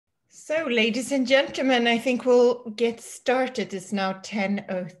So, ladies and gentlemen, I think we'll get started. It's now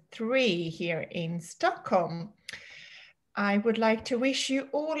 10:03 here in Stockholm. I would like to wish you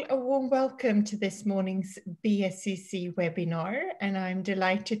all a warm welcome to this morning's BSCC webinar, and I'm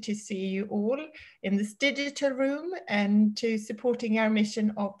delighted to see you all in this digital room and to supporting our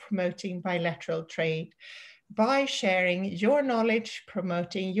mission of promoting bilateral trade by sharing your knowledge,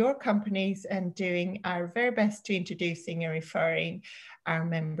 promoting your companies, and doing our very best to introducing and referring our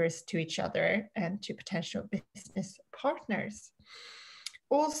members to each other and to potential business partners.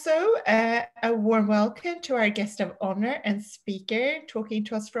 Also, a warm welcome to our guest of honor and speaker talking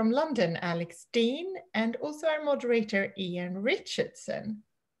to us from London, Alex Deane, and also our moderator, Ian Richardson.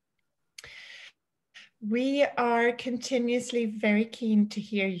 We are continuously very keen to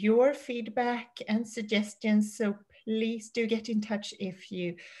hear your feedback and suggestions, so please do get in touch if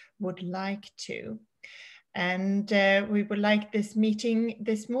you would like to. And we would like this meeting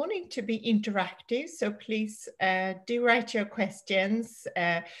this morning to be interactive, so please do write your questions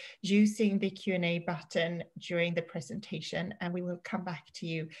using the Q&A button during the presentation, and we will come back to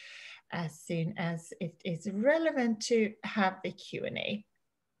you as soon as it is relevant to have the Q&A.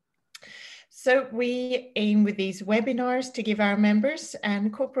 So we aim with these webinars to give our members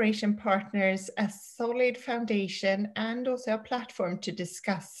and cooperation partners a solid foundation and also a platform to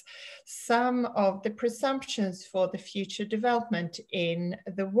discuss some of the presumptions for the future development in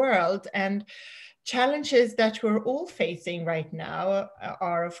the world. And challenges that we're all facing right now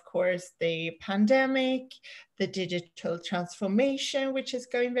are, of course, the pandemic, the digital transformation, which is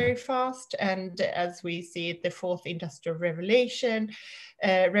going very fast, and as we see it, the fourth industrial revolution,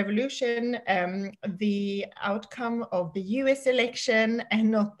 the outcome of the US election,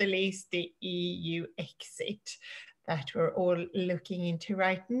 and not the least the EU exit that we're all looking into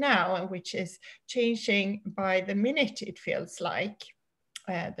right now, which is changing by the minute, it feels like.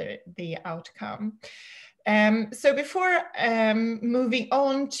 The outcome. So before moving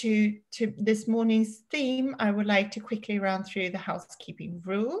on to this morning's theme, I would like to quickly run through the housekeeping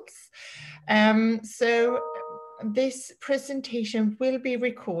rules. So this presentation will be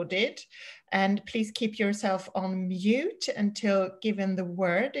recorded, and please keep yourself on mute until given the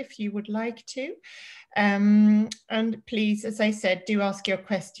word if you would like to. And please, as I said, do ask your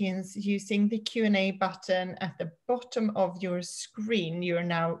questions using the Q&A button at the bottom of your screen. You're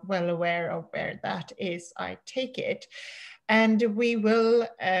now well aware of where that is, I take it. And we will,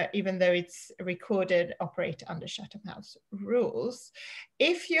 even though it's recorded, operate under Chatham House rules.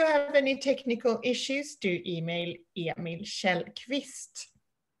 If you have any technical issues, do email Emil Kjellqvist.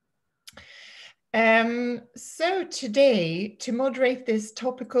 So today, to moderate this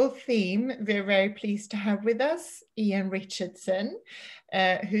topical theme, we're very pleased to have with us Ian Richardson,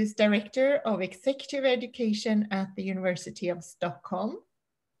 who's Director of Executive Education at the University of Stockholm.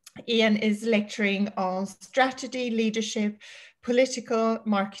 Ian is lecturing on strategy, leadership, political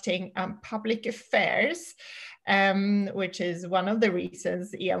marketing, and public affairs, which is one of the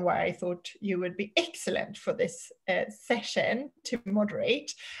reasons, Ian, why I thought you would be excellent for this session to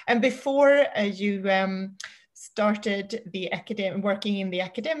moderate. And before you started working in the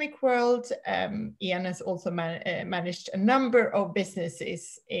academic world, Ian has also managed a number of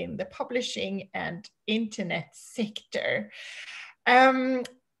businesses in the publishing and internet sector.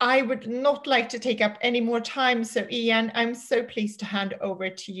 I would not like to take up any more time. So Ian, I'm so pleased to hand over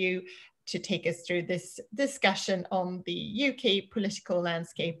to you to take us through this discussion on the UK political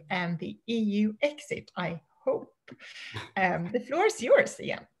landscape and the EU exit, I hope. The floor is yours,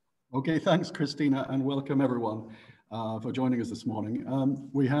 Ian. Okay, thanks, Christina, and welcome everyone for joining us this morning.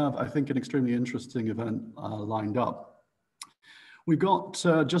 We have, I think, an extremely interesting event lined up. We've got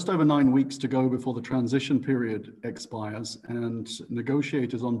just over 9 weeks to go before the transition period expires, and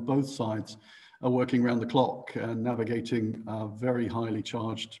negotiators on both sides are working around the clock and navigating very highly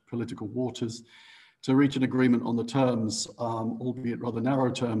charged political waters to reach an agreement on the terms, albeit rather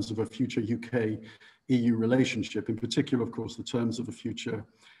narrow terms, of a future UK-EU relationship, in particular, of course, the terms of a future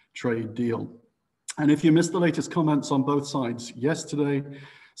trade deal. And if you missed the latest comments on both sides yesterday,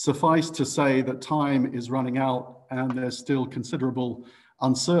 suffice to say that time is running out and there's still considerable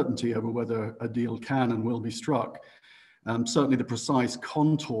uncertainty over whether a deal can and will be struck. Certainly the precise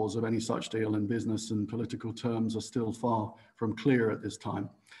contours of any such deal in business and political terms are still far from clear at this time.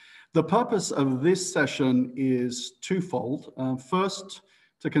 The purpose of this session is twofold. First,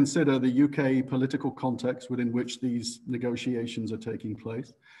 to consider the UK political context within which these negotiations are taking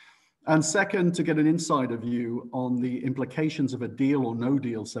place. And second, to get an insider view on the implications of a deal or no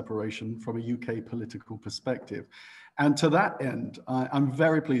deal separation from a UK political perspective. And to that end, I'm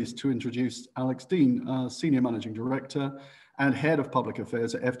very pleased to introduce Alex Deane, Senior Managing Director and Head of Public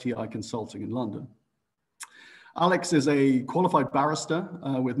Affairs at FTI Consulting in London. Alex is a qualified barrister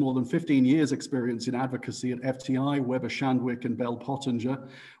with more than 15 years experience in advocacy at FTI, Weber Shandwick and Bell Pottinger,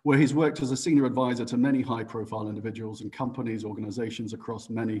 where he's worked as a senior advisor to many high-profile individuals and companies, organizations across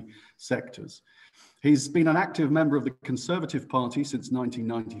many sectors. He's been an active member of the Conservative Party since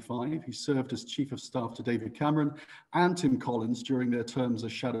 1995. He served as Chief of Staff to David Cameron and Tim Collins during their terms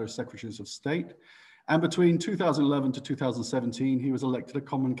as Shadow Secretaries of State. And between 2011 to 2017, he was elected a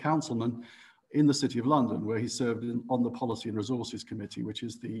Common Councilman in the City of London, where he served on the Policy and Resources Committee, which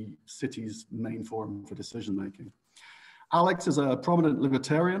is the city's main forum for decision-making. Alex is a prominent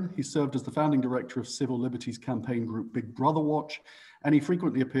libertarian. He served as the founding director of civil liberties campaign group Big Brother Watch, and he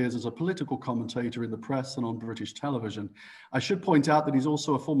frequently appears as a political commentator in the press and on British television. I should point out that he's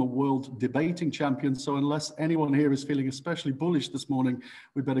also a former world debating champion, so unless anyone here is feeling especially bullish this morning,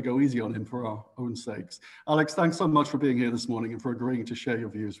 we better go easy on him for our own sakes. Alex, thanks so much for being here this morning and for agreeing to share your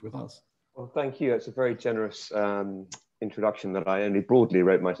views with us. Well, thank you. It's a very generous introduction that I only broadly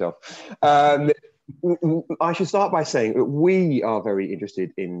wrote myself. I should start by saying that we are very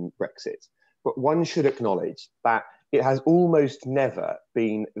interested in Brexit, but one should acknowledge that it has almost never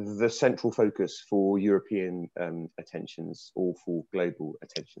been the central focus for European attentions or for global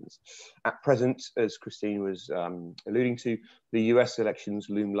attentions. At present, as Christine was alluding to, the US elections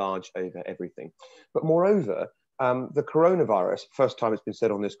loom large over everything. But moreover, the coronavirus, first time it's been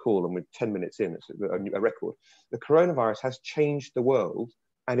said on this call, and we're 10 minutes in, it's a record, the coronavirus has changed the world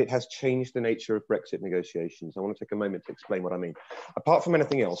and it has changed the nature of Brexit negotiations. I want to take a moment to explain what I mean. Apart from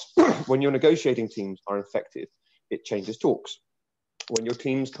anything else, when your negotiating teams are infected, it changes talks. When your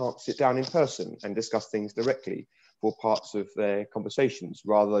teams can't sit down in person and discuss things directly for parts of their conversations,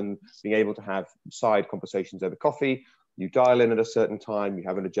 rather than being able to have side conversations over coffee, you dial in at a certain time, you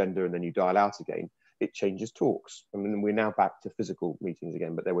have an agenda, and then you dial out again. It changes talks. I mean, we're now back to physical meetings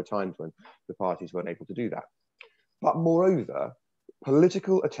again, but there were times when the parties weren't able to do that. But moreover,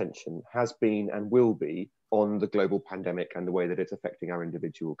 political attention has been and will be on the global pandemic and the way that it's affecting our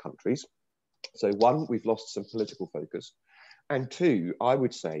individual countries. So one, we've lost some political focus. And two, I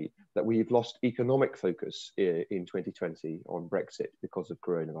would say that we've lost economic focus in 2020 on Brexit because of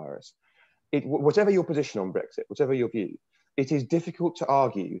coronavirus. Whatever your position on Brexit, whatever your view, it is difficult to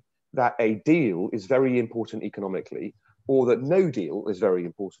argue that a deal is very important economically, or that no deal is very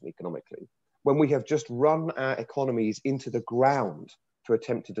important economically, when we have just run our economies into the ground to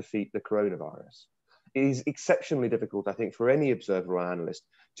attempt to defeat the coronavirus. It is exceptionally difficult, I think, for any observer or analyst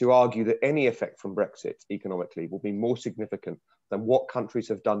to argue that any effect from Brexit economically will be more significant than what countries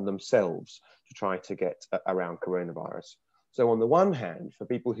have done themselves to try to get around coronavirus. So on the one hand, for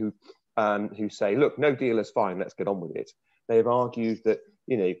people who say, look, no deal is fine, let's get on with it, they've argued that,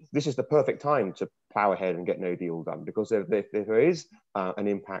 you know, this is the perfect time to plow ahead and get no deal done, because if there is an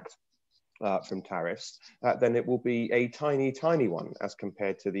impact from tariffs, then it will be a tiny, tiny one as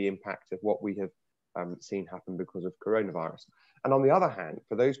compared to the impact of what we have seen happen because of coronavirus. And on the other hand,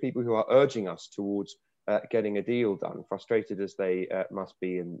 for those people who are urging us towards getting a deal done, frustrated as they must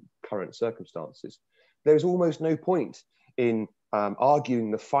be in current circumstances, there's almost no point in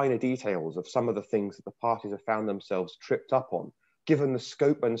arguing the finer details of some of the things that the parties have found themselves tripped up on, given the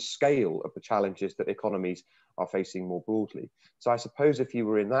scope and scale of the challenges that economies are facing more broadly. So I suppose if you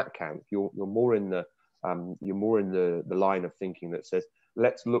were in that camp, you're more in the line of thinking that says,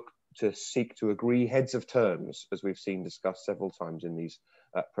 let's look to seek to agree heads of terms, as we've seen discussed several times in these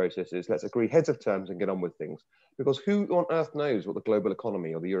processes. Let's agree heads of terms and get on with things. Because who on earth knows what the global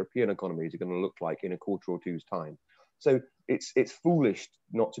economy or the European economies are going to look like in a quarter or two's time? So it's foolish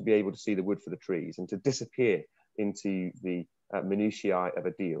not to be able to see the wood for the trees and to disappear into the minutiae of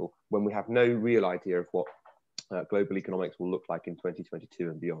a deal when we have no real idea of what global economics will look like in 2022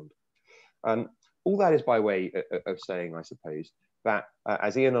 and beyond. All that is by way of saying, I suppose, that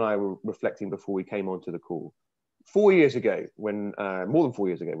as Ian and I were reflecting before we came onto the call, 4 years ago, when more than 4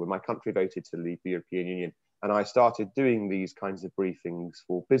 years ago, when my country voted to leave the European Union, and I started doing these kinds of briefings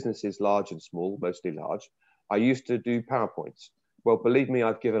for businesses large and small, mostly large, I used to do PowerPoints. Well, believe me,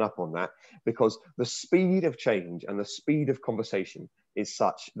 I've given up on that, because the speed of change and the speed of conversation is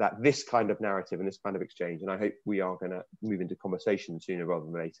such that this kind of narrative and this kind of exchange, and I hope we are going to move into conversation sooner rather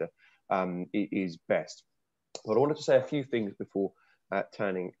than later, it is best. But I wanted to say a few things before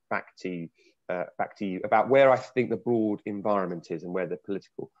turning back to you about where I think the broad environment is and where the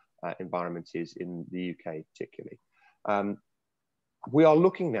political environment is in the UK particularly. We are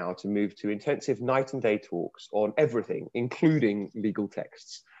looking now to move to intensive night and day talks on everything, including legal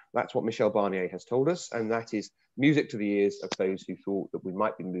texts. That's what Michel Barnier has told us, and that is music to the ears of those who thought that we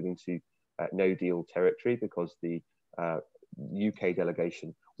might be moving to no deal territory because the UK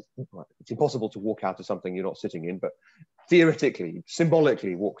delegation, it's impossible to walk out of something you're not sitting in, but theoretically,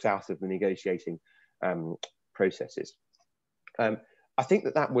 symbolically walked out of the negotiating processes. I think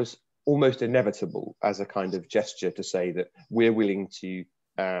that that was almost inevitable as a kind of gesture to say that we're willing to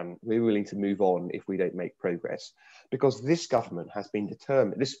move on if we don't make progress, because this government has been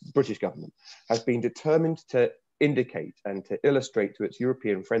determined, this British government has been determined to indicate and to illustrate to its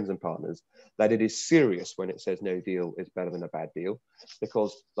European friends and partners that it is serious when it says no deal is better than a bad deal,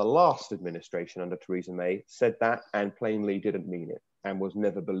 because the last administration under Theresa May said that and plainly didn't mean it and was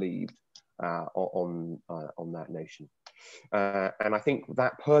never believed on that notion. And I think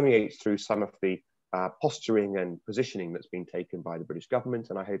that permeates through some of the posturing and positioning that's been taken by the British government,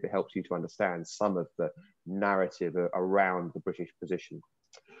 and I hope it helps you to understand some of the narrative around the British position.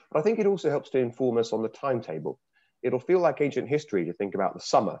 But I think it also helps to inform us on the timetable. It'll feel like ancient history to think about the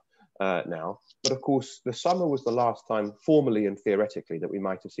summer now, but of course the summer was the last time formally and theoretically that we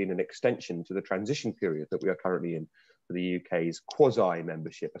might have seen an extension to the transition period that we are currently in for the UK's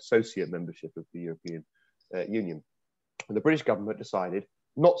quasi-membership, associate membership of the European Union. And the British government decided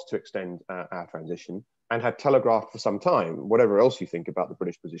not to extend our transition, and had telegraphed for some time, whatever else you think about the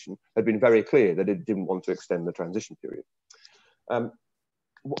British position, had been very clear that it didn't want to extend the transition period.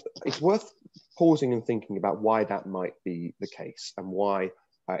 It's worth pausing and thinking about why that might be the case, and why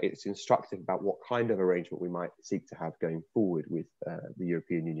it's instructive about what kind of arrangement we might seek to have going forward with the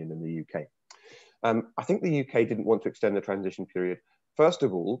European Union and the UK. I think the UK didn't want to extend the transition period, first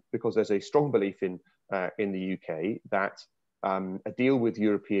of all, because there's a strong belief in the UK that a deal with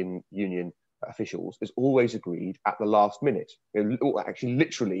European Union officials is always agreed at the last minute, actually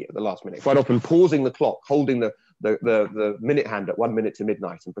literally at the last minute, quite often pausing the clock, holding the minute hand at 1 minute to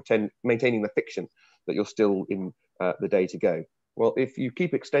midnight and maintaining the fiction that you're still in the day to go. Well, if you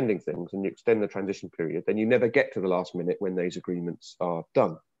keep extending things and you extend the transition period, then you never get to the last minute when those agreements are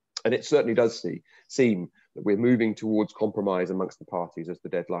done. And it certainly does seem that we're moving towards compromise amongst the parties as the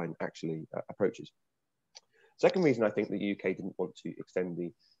deadline actually approaches. Second reason I think the UK didn't want to extend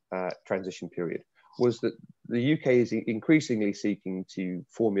the transition period was that the UK is increasingly seeking to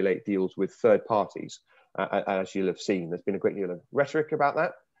formulate deals with third parties, as you'll have seen. There's been a great deal of rhetoric about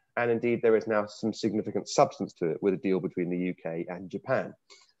that, and indeed there is now some significant substance to it with a deal between the UK and Japan.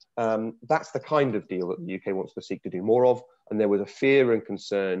 That's the kind of deal that the UK wants to seek to do more of, and there was a fear and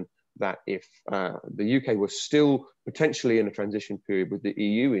concern that if the UK was still potentially in a transition period with the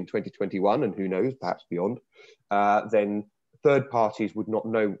EU in 2021, and who knows, perhaps beyond, then third parties would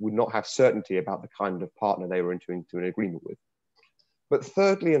not have certainty about the kind of partner they were entering into an agreement with. But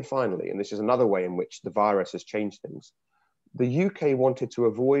thirdly and finally, and this is another way in which the virus has changed things, the UK wanted to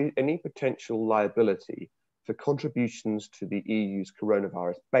avoid any potential liability for contributions to the EU's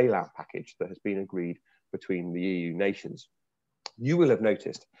coronavirus bailout package that has been agreed between the EU nations. You will have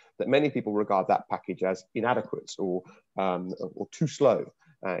noticed that many people regard that package as inadequate or too slow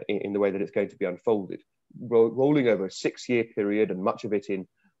in the way that it's going to be unfolded, rolling over a 6-year period, and much of it in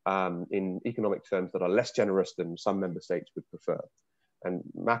economic terms that are less generous than some member states would prefer. And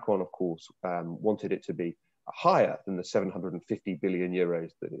Macron, of course, wanted it to be higher than the 750 billion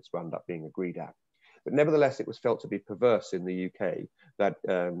euros that it's wound up being agreed at. But nevertheless, it was felt to be perverse in the UK that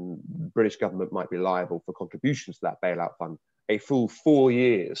the British government might be liable for contributions to that bailout fund a full 4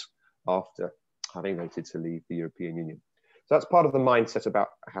 years after having voted to leave the European Union. So that's part of the mindset about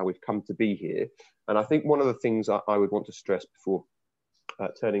how we've come to be here. And I think one of the things I would want to stress before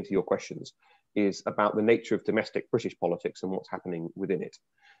turning to your questions is about the nature of domestic British politics and what's happening within it.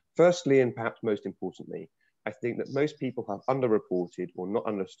 Firstly, and perhaps most importantly, I think that most people have underreported or not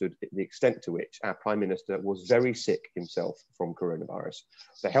understood the extent to which our Prime Minister was very sick himself from coronavirus.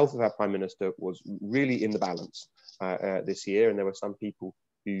 The health of our Prime Minister was really in the balance this year, and there were some people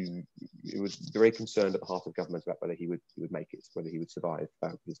who was very concerned at the heart of government about whether he would make it, whether he would survive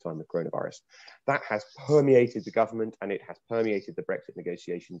his time with coronavirus. That has permeated the government, and it has permeated the Brexit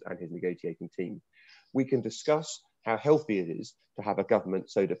negotiations and his negotiating team. We can discuss how healthy it is to have a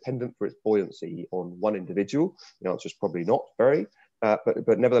government so dependent for its buoyancy on one individual. The answer is probably not very,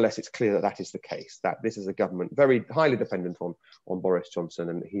 but nevertheless, it's clear that that is the case, that this is a government very highly dependent on Boris Johnson,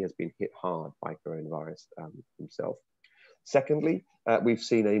 and he has been hit hard by coronavirus himself. Secondly, we've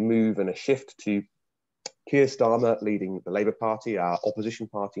seen a move and a shift to Keir Starmer leading the Labour Party, our opposition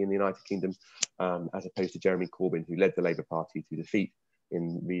party in the United Kingdom, as opposed to Jeremy Corbyn, who led the Labour Party to defeat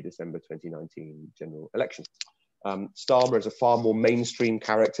in the December 2019 general election. Starmer is a far more mainstream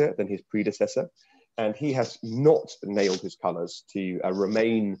character than his predecessor, and he has not nailed his colours to a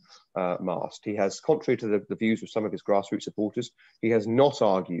Remain mast. He has, contrary to the views of some of his grassroots supporters, he has not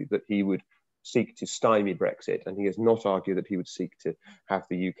argued that he would seek to stymie Brexit, and he has not argued that he would seek to have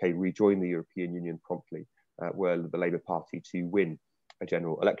the UK rejoin the European Union promptly, were the Labour Party to win a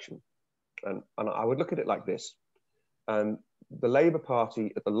general election. And I would look at it like this. The Labour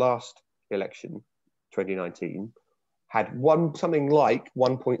Party at the last election, 2019, had something like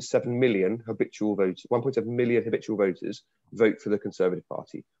 1.7 million habitual voters, 1.7 million habitual voters vote for the Conservative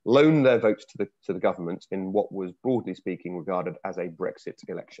Party, loan their votes to the government in what was, broadly speaking, regarded as a Brexit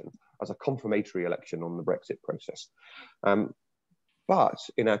election, as a confirmatory election on the Brexit process. But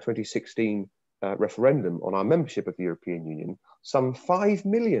in our 2016 referendum on our membership of the European Union, some 5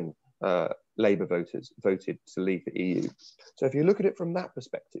 million Labour voters voted to leave the EU. So if you look at it from that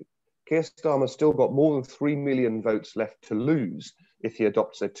perspective, Keir Starmer's still got more than 3 million votes left to lose if he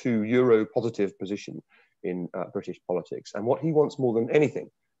adopts a €2 positive position in British politics. And what he wants more than anything,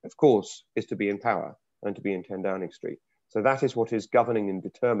 of course, is to be in power and to be in 10 Downing Street. So that is what is governing and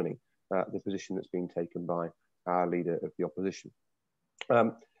determining the position that's being taken by our leader of the opposition.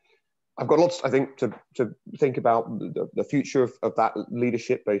 I've got lots, I think, to think about the future of that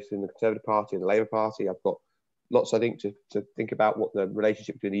leadership, both in the Conservative Party and the Labour Party. I've got lots, I think, to think about what the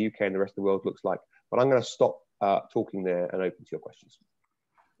relationship between the UK and the rest of the world looks like. But I'm going to stop talking there and open to your questions.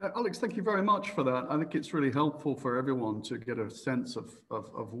 Alex, thank you very much for that. I think it's really helpful for everyone to get a sense of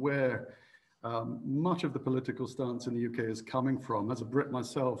where much of the political stance in the UK is coming from. As a Brit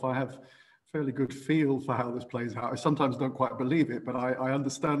myself, I have fairly good feel for how this plays out. I sometimes don't quite believe it, but I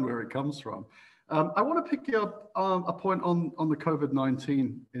understand where it comes from. I want to pick you up a point on the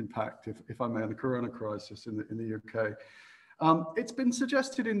COVID-19 impact, if I may, on the corona crisis in the UK. It's been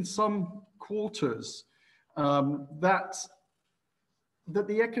suggested in some quarters that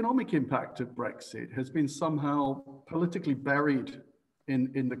the economic impact of Brexit has been somehow politically buried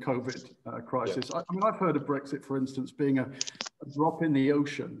in the COVID crisis. Yeah. I mean, I've heard of Brexit, for instance, being a drop in the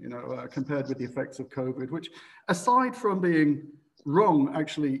ocean, compared with the effects of COVID, which, aside from being wrong,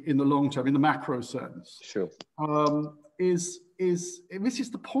 actually, in the long term, in the macro sense, sure,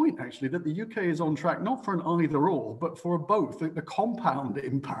 misses the point, actually, that the UK is on track, not for an either or, but for a both, the compound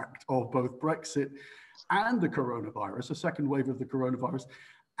impact of both Brexit and the coronavirus, a second wave of the coronavirus,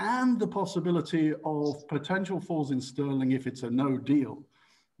 and the possibility of potential falls in sterling if it's a no deal.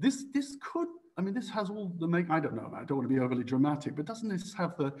 This could, I mean, this has all the I don't know, I don't want to be overly dramatic, but doesn't this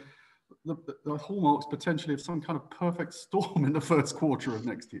have the hallmarks potentially of some kind of perfect storm in the first quarter of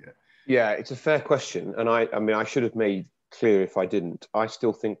next year? Yeah, it's a fair question. And I mean, I should have made clear if I didn't. I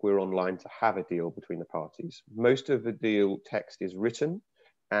still think we're on line to have a deal between the parties. Most of the deal text is written,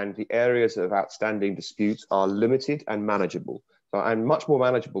 and the areas of outstanding disputes are limited and manageable. And much more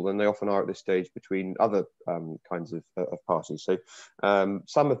manageable than they often are at this stage between other kinds of parties. So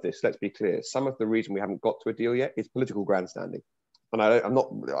some of this, let's be clear, some of the reason we haven't got to a deal yet is political grandstanding. And I'm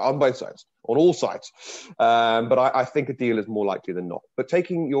not on both sides, on all sides. But I think a deal is more likely than not. But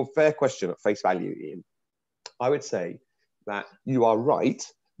taking your fair question at face value, Ian, I would say that you are right.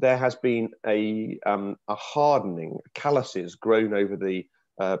 There has been a hardening, calluses grown over the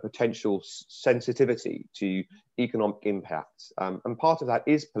potential sensitivity to economic impacts. And part of that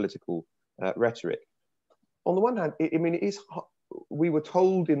is political rhetoric. On the one hand, we were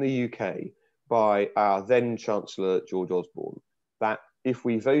told in the UK by our then Chancellor, George Osborne, that if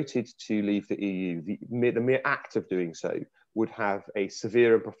we voted to leave the EU, the mere act of doing so would have a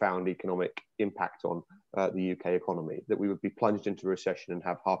severe and profound economic impact on the UK economy, that we would be plunged into recession and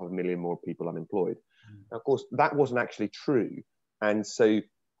have 500,000 more people unemployed. Now, of course, that wasn't actually true. And so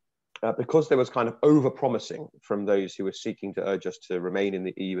because there was kind of over-promising from those who were seeking to urge us to remain in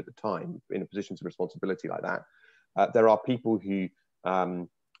the EU at the time, in a position of responsibility like that, there are people who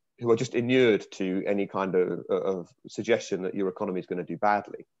are just inured to any kind of suggestion that your economy is going to do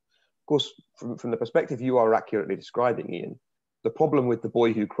badly. Of course, from the perspective you are accurately describing, Ian, the problem with the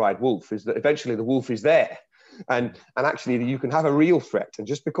boy who cried wolf is that eventually the wolf is there. And actually you can have a real threat. And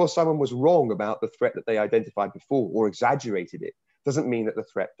just because someone was wrong about the threat that they identified before or exaggerated it, doesn't mean that the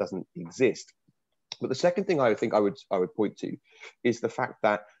threat doesn't exist. But the second thing I think I would point to is the fact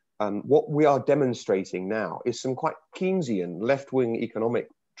that what we are demonstrating now is some quite Keynesian left-wing economic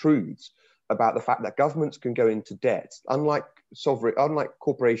truths about the fact that governments can go into debt, unlike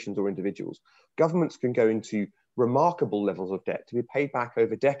corporations or individuals. Governments can go into remarkable levels of debt to be paid back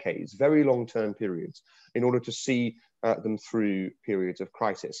over decades, very long-term periods, in order to see them through periods of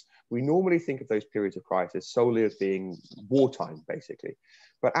crisis. We normally think of those periods of crisis solely as being wartime, basically.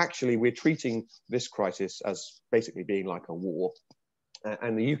 But actually, we're treating this crisis as basically being like a war.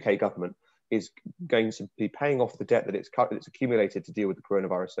 And the UK government is going to be paying off the debt that it's accumulated to deal with the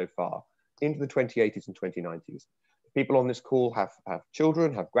coronavirus so far into the 2080s and 2090s. people on this call have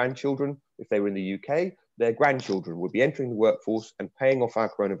children, have grandchildren. If they were in the UK, their grandchildren would be entering the workforce and paying off our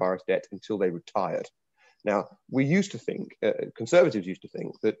coronavirus debt until they retired. Now, we used to think, conservatives used to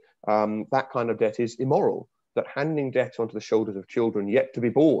think that that kind of debt is immoral, that handing debt onto the shoulders of children yet to be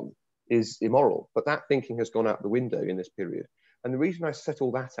born is immoral. But that thinking has gone out the window in this period. And the reason I set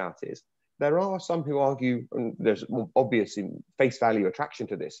all that out is there are some who argue, and there's obvious face value attraction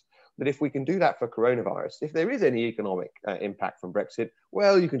to this, that if we can do that for coronavirus, if there is any economic impact from Brexit,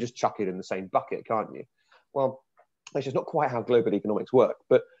 well, you can just chuck it in the same bucket, can't you? Well, that's just not quite how global economics work.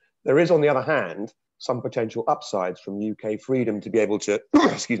 But there is, on the other hand, some potential upsides from UK freedom to be able to,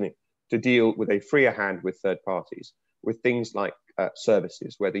 excuse me, to deal with a freer hand with third parties, with things like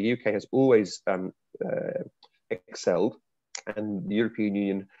services, where the UK has always excelled, and the European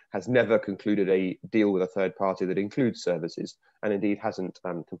Union has never concluded a deal with a third party that includes services, and indeed hasn't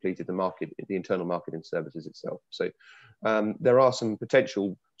completed the internal market in services itself. So there are some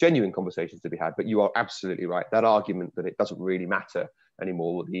potential genuine conversations to be had, but you are absolutely right. That argument that it doesn't really matter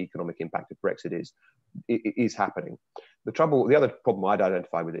anymore what the economic impact of Brexit is, it is happening. The other problem I'd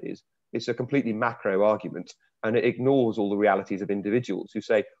identify with it is it's a completely macro argument, and it ignores all the realities of individuals who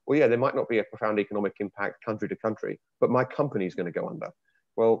say, well, yeah, there might not be a profound economic impact country to country, but my company is going to go under.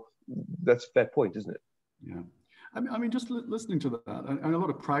 Well, that's a fair point, isn't it? Yeah. I mean, just listening to that, and a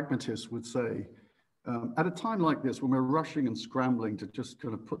lot of pragmatists would say, at a time like this, when we're rushing and scrambling to just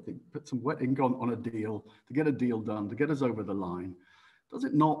kind of put some wet ink on a deal, to get a deal done, to get us over the line, does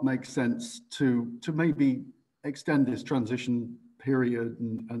it not make sense to maybe extend this transition period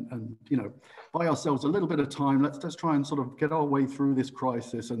and you know, buy ourselves a little bit of time? Let's try and sort of get our way through this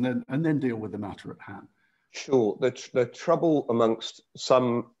crisis and then deal with the matter at hand. Sure. The trouble amongst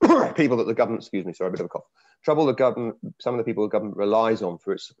some people that the government, excuse me, sorry, a bit of a cough. Trouble the government, some of the people the government relies on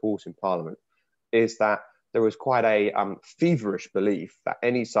for its support in Parliament, is that there was quite a feverish belief that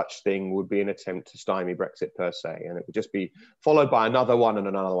any such thing would be an attempt to stymie Brexit per se, and it would just be followed by another one and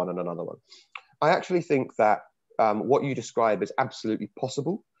another one and another one. I actually think that what you describe is absolutely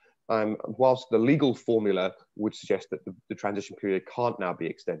possible. Whilst the legal formula would suggest that the transition period can't now be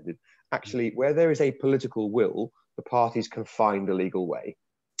extended, actually, where there is a political will, the parties can find a legal way.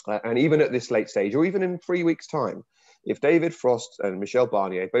 And even at this late stage, or even in 3 weeks' time, if David Frost and Michel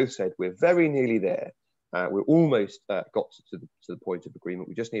Barnier both said, we're very nearly there, we're almost got to the point of agreement,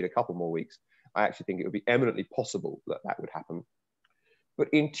 we just need a couple more weeks, I actually think it would be eminently possible that that would happen. But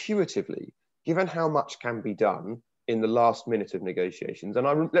intuitively, given how much can be done in the last minute of negotiations,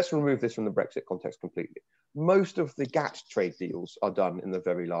 and let's remove this from the Brexit context completely. Most of the GATT trade deals are done in the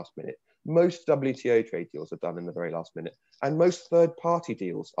very last minute. Most WTO trade deals are done in the very last minute. And most third-party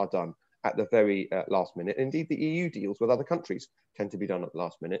deals are done at the very last minute. Indeed, the EU deals with other countries tend to be done at the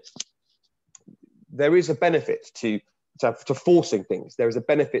last minute. There is a benefit to forcing things. There is a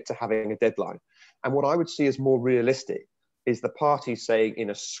benefit to having a deadline. And what I would see as more realistic is the parties saying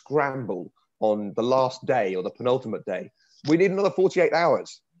in a scramble on the last day or the penultimate day, we need another 48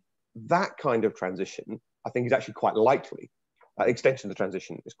 hours. That kind of transition, I think, is actually quite likely. Extension of the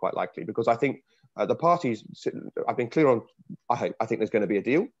transition is quite likely, because I think the parties, I've been clear on, I think there's going to be a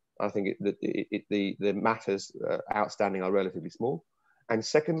deal. I think the matters outstanding are relatively small. And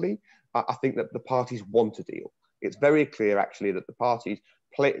secondly, I think that the parties want a deal. It's very clear, actually, that the parties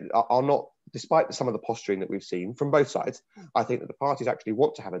are not, despite some of the posturing that we've seen from both sides, I think that the parties actually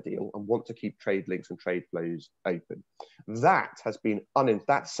want to have a deal and want to keep trade links and trade flows open. That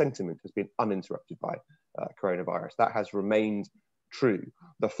sentiment has been uninterrupted by coronavirus. That has remained true.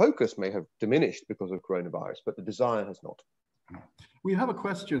 The focus may have diminished because of coronavirus, but the desire has not. We have a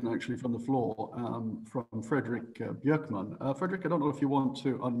question actually from the floor from Frederick Björkman. Frederick, I don't know if you want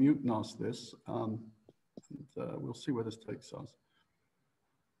to unmute and ask this. We'll see where this takes us.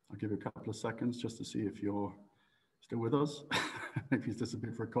 I'll give you a couple of seconds just to see if you're still with us. Maybe he's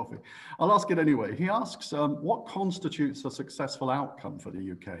disappeared for a coffee. I'll ask it anyway. He asks, what constitutes a successful outcome for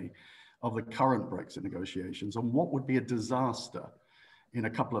the UK of the current Brexit negotiations, and what would be a disaster in a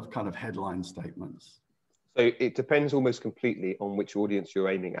couple of kind of headline statements? So it depends almost completely on which audience you're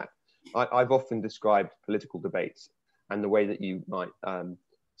aiming at. I've often described political debates and the way that you might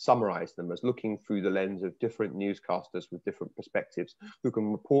summarize them as looking through the lens of different newscasters with different perspectives who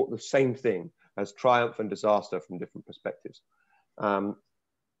can report the same thing as triumph and disaster from different perspectives. From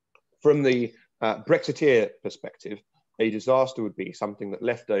the Brexiteer perspective, a disaster would be something that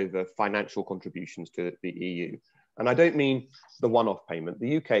left over financial contributions to the EU. And I don't mean the one-off payment.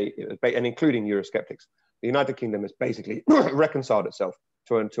 The UK, and including Eurosceptics, the United Kingdom has basically reconciled itself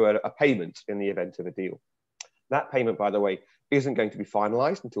to a payment in the event of a deal. That payment, by the way, isn't going to be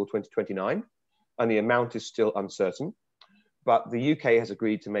finalized until 2029. and the amount is still uncertain. But the UK has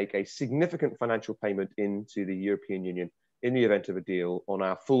agreed to make a significant financial payment into the European Union in the event of a deal on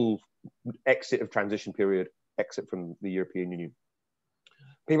our full exit of transition period, exit from the European Union.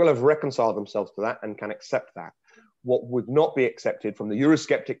 People have reconciled themselves to that and can accept that. What would not be accepted from the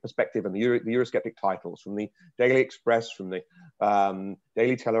Eurosceptic perspective and the Eurosceptic titles, from the Daily Express, from the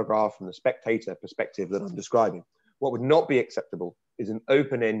Daily Telegraph, from the Spectator perspective that I'm describing, what would not be acceptable is an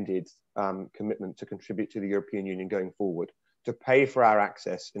open-ended commitment to contribute to the European Union going forward, to pay for our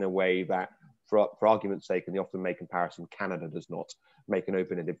access in a way that, for argument's sake, and they often make comparison, Canada does not make an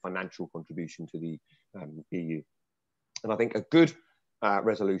open-ended financial contribution to the EU. And I think a good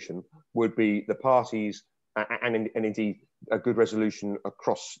resolution would be the parties, and indeed a good resolution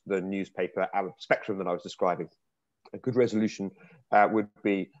across the newspaper spectrum that I was describing. A good resolution would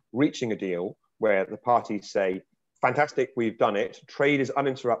be reaching a deal where the parties say, fantastic, we've done it. Trade is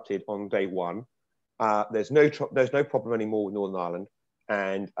uninterrupted on day one. There's no problem anymore with Northern Ireland,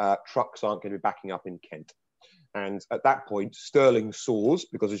 and trucks aren't going to be backing up in Kent. And at that point, sterling soars,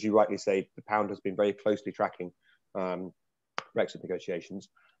 because as you rightly say, the pound has been very closely tracking Brexit negotiations.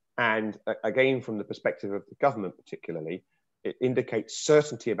 And again, from the perspective of the government particularly, it indicates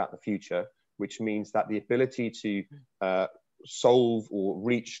certainty about the future, which means that the ability to solve or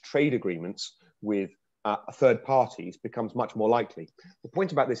reach trade agreements with third parties becomes much more likely. The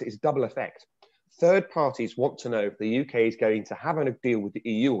point about this is double effect. Third parties want to know if the UK is going to have a deal with the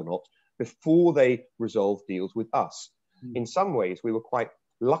EU or not before they resolve deals with us. In some ways, we were quite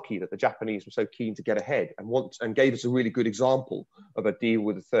lucky that the Japanese were so keen to get ahead and gave us a really good example of a deal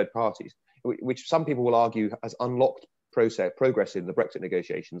with the third parties, which some people will argue has unlocked progress in the Brexit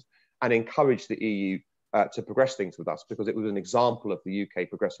negotiations and encouraged the EU to progress things with us, because it was an example of the UK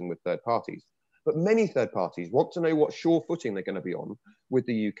progressing with third parties. But many third parties want to know what sure footing they're going to be on with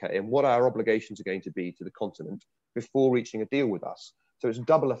the UK and what our obligations are going to be to the continent before reaching a deal with us. So it's a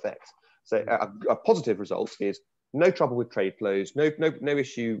double effect. So a positive result is no trouble with trade flows, no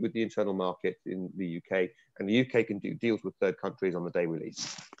issue with the internal market in the UK, and the UK can do deals with third countries on the day we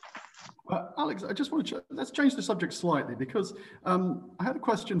leave. Alex, I just want to let's change the subject slightly, because I had a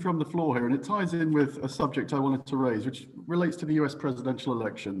question from the floor here, and it ties in with a subject I wanted to raise, which relates to the US presidential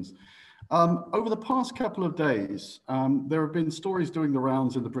elections. Over the past couple of days, there have been stories doing the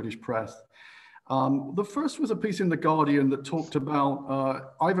rounds in the British press. The first was a piece in The Guardian that talked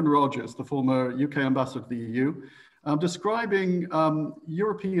about Ivan Rogers, the former UK ambassador to the EU, describing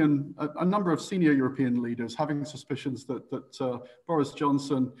a number of senior European leaders having suspicions that Boris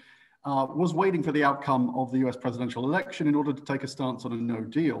Johnson was waiting for the outcome of the US presidential election in order to take a stance on a no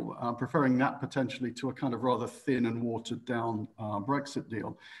deal, preferring that potentially to a kind of rather thin and watered down Brexit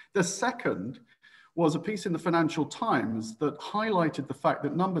deal. The second was a piece in the Financial Times that highlighted the fact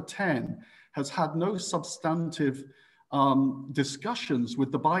that Number 10 has had no substantive discussions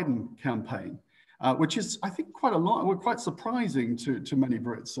with the Biden campaign, which is, I think, quite surprising to many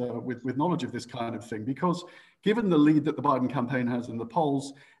Brits with knowledge of this kind of thing, because given the lead that the Biden campaign has in the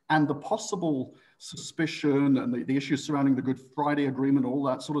polls and the possible suspicion and the issues surrounding the Good Friday Agreement, all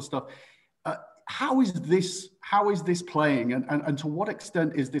that sort of stuff, how is this playing, and to what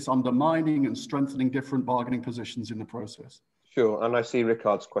extent is this undermining and strengthening different bargaining positions in the process? Sure, and I see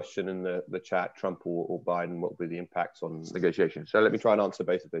Rickard's question in the chat, Trump or Biden, what will be the impacts on negotiations? So let me try and answer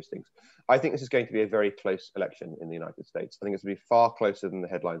both of those things. I think this is going to be a very close election in the United States. I think it's going to be far closer than the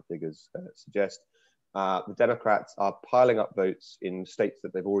headline figures suggest. The Democrats are piling up votes in states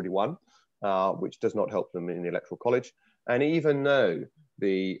that they've already won, which does not help them in the Electoral College. And even though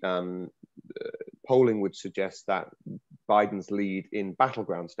the polling would suggest that Biden's lead in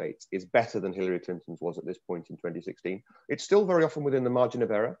battleground states is better than Hillary Clinton's was at this point in 2016, it's still very often within the margin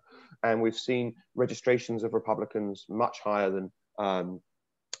of error. And we've seen registrations of Republicans much higher than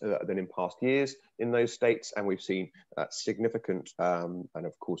in past years in those states. And we've seen significant, and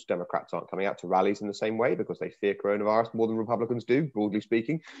of course, Democrats aren't coming out to rallies in the same way because they fear coronavirus more than Republicans do, broadly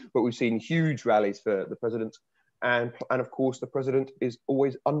speaking. But we've seen huge rallies for the president. And of course, the president is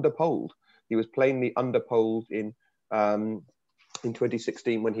always underpolled. He was plainly underpolled in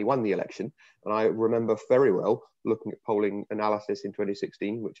 2016 when he won the election. And I remember very well looking at polling analysis in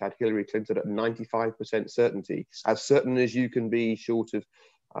 2016, which had Hillary Clinton at 95% certainty, as certain as you can be short of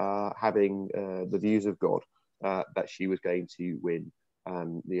having the views of God, that she was going to win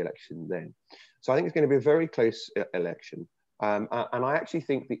the election then. So I think it's going to be a very close election. And I actually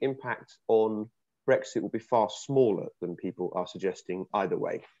think the impact on Brexit will be far smaller than people are suggesting either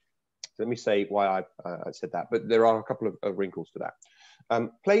way. So let me say why I said that, but there are a couple of wrinkles to that.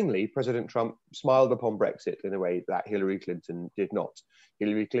 Plainly, President Trump smiled upon Brexit in a way that Hillary Clinton did not.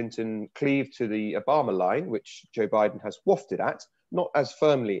 Hillary Clinton cleaved to the Obama line, which Joe Biden has wafted at, not as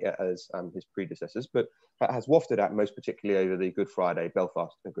firmly as his predecessors, but has wafted at most particularly over the Good Friday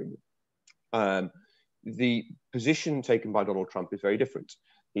Belfast Agreement. The position taken by Donald Trump is very different.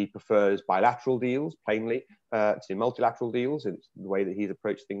 He prefers bilateral deals, plainly, to multilateral deals. It's the way that he's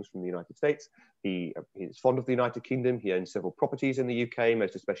approached things from the United States. He is fond of the United Kingdom. He owns several properties in the UK,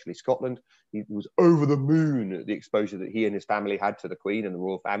 most especially Scotland. He was over the moon at the exposure that he and his family had to the Queen and the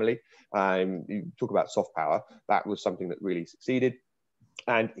royal family. You talk about soft power. That was something that really succeeded.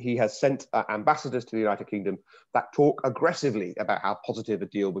 And he has sent ambassadors to the United Kingdom that talk aggressively about how positive a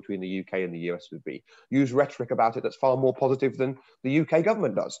deal between the UK and the US would be. Use rhetoric about it that's far more positive than the UK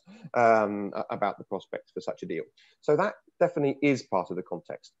government does about the prospects for such a deal. So that definitely is part of the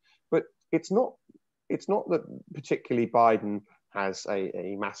context. But it's not that particularly Biden has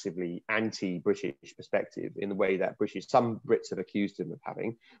a massively anti-British perspective in the way that some Brits have accused him of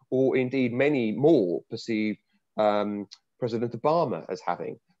having, or indeed many more perceive President Obama as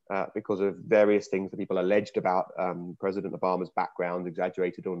having, because of various things that people alleged about President Obama's background,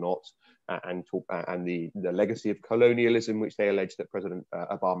 exaggerated or not, and the legacy of colonialism, which they allege that President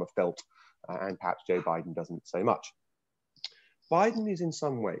Obama felt, and perhaps Joe Biden doesn't so much. Biden is in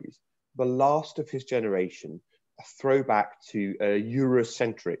some ways the last of his generation, a throwback to a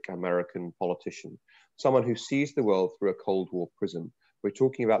Eurocentric American politician, someone who sees the world through a Cold War prism. We're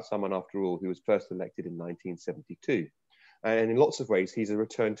talking about someone, after all, who was first elected in 1972. And in lots of ways, he's a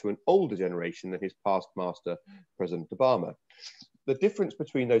return to an older generation than his past master, President Obama. The difference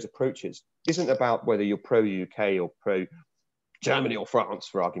between those approaches isn't about whether you're pro-UK or pro-Germany or France,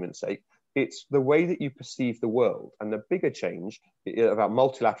 for argument's sake. It's the way that you perceive the world. And the bigger change about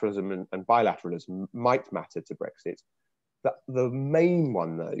multilateralism and bilateralism might matter to Brexit. The main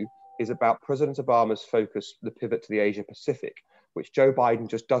one, though, is about President Obama's focus, the pivot to the Asia-Pacific, which Joe Biden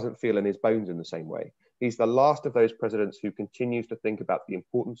just doesn't feel in his bones in the same way. He's the last of those presidents who continues to think about the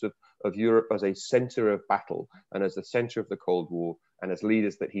importance of Europe as a center of battle and as the center of the Cold War and as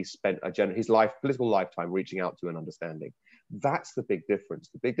leaders that he's spent his political lifetime reaching out to and understanding. That's the big difference.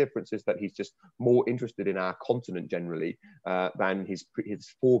 The big difference is that he's just more interested in our continent generally than his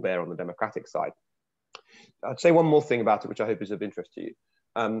forebear on the Democratic side. I'd say one more thing about it, which I hope is of interest to you.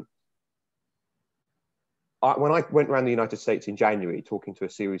 When I went around the United States in January talking to a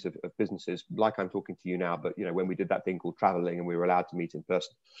series of businesses, like I'm talking to you now, but when we did that thing called traveling and we were allowed to meet in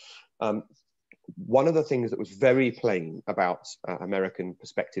person, one of the things that was very plain about American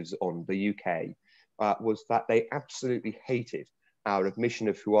perspectives on the UK was that they absolutely hated our admission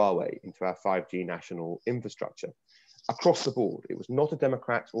of Huawei into our 5G national infrastructure. Across the board, it was not a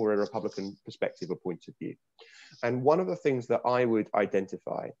Democrat or a Republican perspective or point of view. And one of the things that I would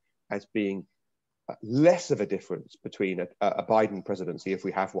identify as being less of a difference between a Biden presidency, if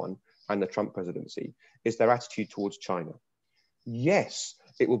we have one, and the Trump presidency, is their attitude towards China. Yes,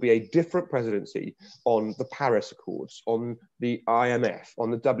 it will be a different presidency on the Paris Accords, on the IMF,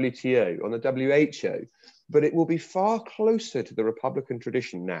 on the WTO, on the WHO, but it will be far closer to the Republican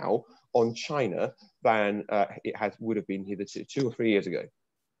tradition now on China than would have been hitherto 2 or 3 years ago.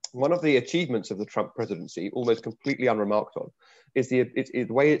 One of the achievements of the Trump presidency, almost completely unremarked on, is the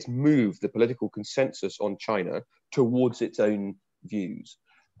way it's moved the political consensus on China towards its own views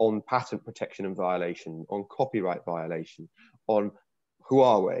on patent protection and violation, on copyright violation, on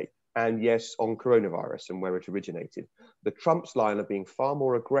Huawei, and yes, on coronavirus and where it originated. The Trump's line of being far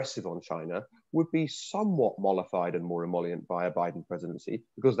more aggressive on China would be somewhat mollified and more emollient by a Biden presidency,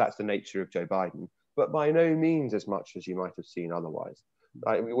 because that's the nature of Joe Biden, but by no means as much as you might have seen otherwise.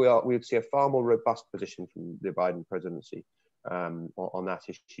 We would see a far more robust position from the Biden presidency on that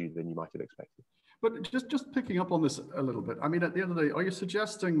issue than you might have expected. But just picking up on this a little bit, I mean, at the end of the day, are you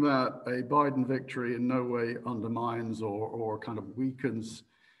suggesting that a Biden victory in no way undermines or kind of weakens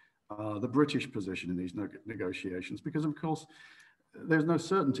the British position in these negotiations? Because, of course, there's no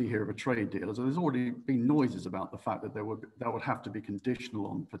certainty here of a trade deal. So there's already been noises about the fact that that would have to be conditional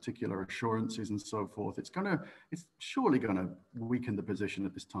on particular assurances and so forth. It's surely going to weaken the position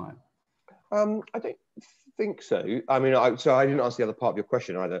at this time. I don't think so. I mean, so I didn't answer the other part of your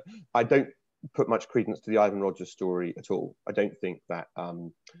question either. I don't put much credence to the Ivan Rogers story at all. I don't think that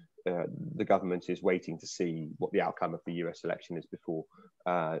the government is waiting to see what the outcome of the US election is before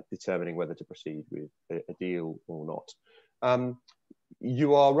determining whether to proceed with a deal or not.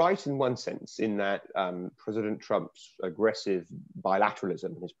 You are right in one sense in that President Trump's aggressive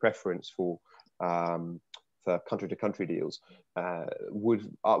bilateralism, his preference for for country-to-country deals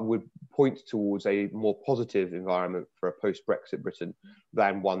would point towards a more positive environment for a post-Brexit Britain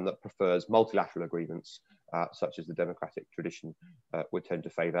than one that prefers multilateral agreements, such as the democratic tradition would tend to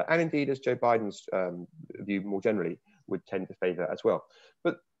favour, and indeed as Joe Biden's view more generally would tend to favour as well.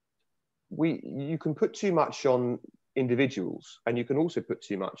 But you can put too much on individuals, and you can also put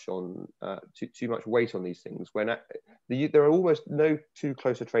too much on too much weight on these things when there are almost no two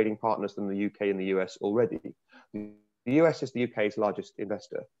closer trading partners than the UK and the US already. The US is the UK's largest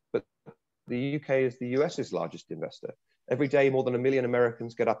investor, but the UK is the US's largest investor. Every day, more than 1 million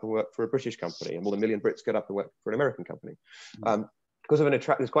Americans get up and work for a British company, and more than 1 million Brits get up and work for an American company. Because of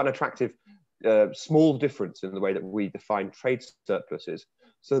there's quite an attractive small difference in the way that we define trade surpluses,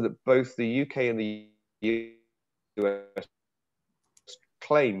 so that both the UK and the US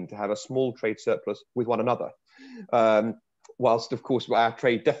claim to have a small trade surplus with one another, whilst of course our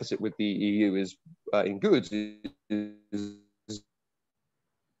trade deficit with the EU is in goods is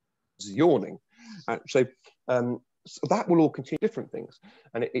yawning. So that will all continue different things,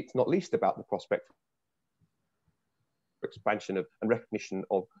 and it's not least about the prospect for expansion of and recognition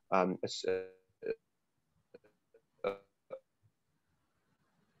of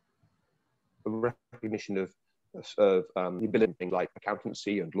the ability things like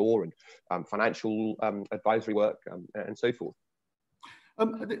accountancy and law and financial advisory work and so forth.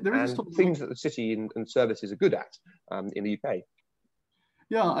 There is things that the city and services are good at in the UK.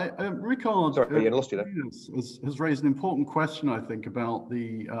 Yeah, Rickard Sorry, I lost you there. has raised an important question, I think, about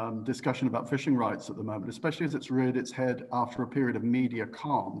the discussion about fishing rights at the moment, especially as it's reared its head after a period of media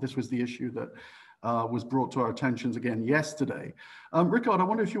calm. This was the issue that was brought to our attentions again yesterday. Rickard, I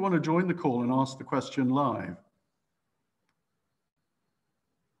wonder if you want to join the call and ask the question live.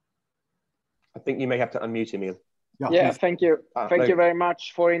 I think you may have to unmute, Emil. Yeah, thank you. Thank you very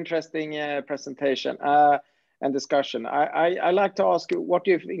much for interesting presentation and discussion. I like to ask you, what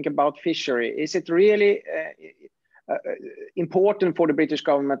do you think about fishery? Is it really important for the British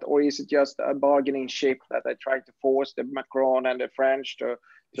government, or is it just a bargaining chip that they try to force the Macron and the French to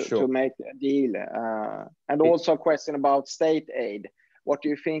make a deal? And also a question about state aid. What do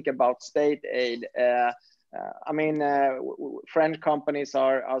you think about state aid? I mean, French companies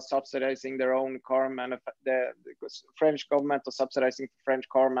are subsidizing their own car the French government are subsidizing French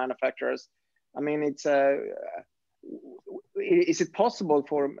car manufacturers. I mean, it's is it possible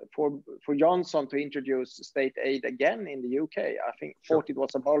for Johnson to introduce state aid again in the UK? I think thought it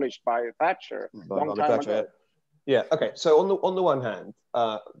was abolished by Thatcher long time ago. Yeah. Okay. So on the one hand,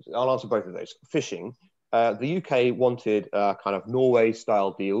 I'll answer both of those. Fishing. The UK wanted a kind of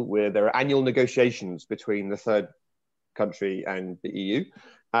Norway-style deal where there are annual negotiations between the third country and the EU,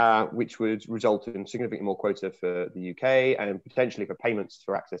 which would result in significantly more quota for the UK and potentially for payments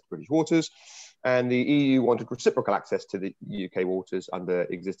for access to British waters. And the EU wanted reciprocal access to the UK waters under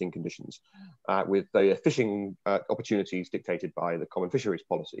existing conditions, with the fishing opportunities dictated by the common fisheries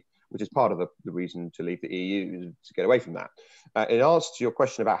policy, which is part of the reason to leave the EU, to get away from that. In answer to your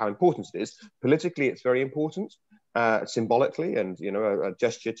question about how important it is, politically it's very important, symbolically, and a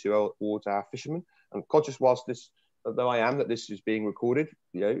gesture towards our fishermen. I'm conscious, whilst though I am, that this is being recorded,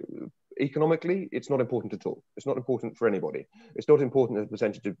 economically, it's not important at all. It's not important for anybody. It's not important as a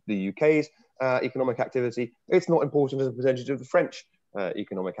percentage of the UK's economic activity. It's not important as a percentage of the French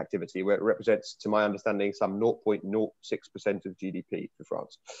economic activity, where it represents, to my understanding, some 0.06% of GDP for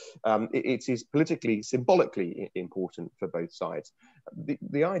France. It is politically, symbolically important for both sides.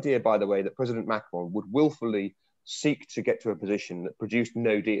 The idea, by the way, that President Macron would willfully seek to get to a position that produced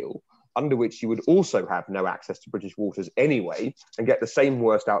no deal, under which you would also have no access to British waters anyway, and get the same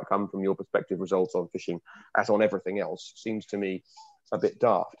worst outcome from your prospective results on fishing as on everything else, seems to me a bit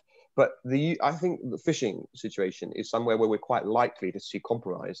daft. But I think the fishing situation is somewhere where we're quite likely to see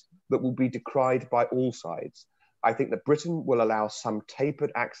compromise that will be decried by all sides. I think that Britain will allow some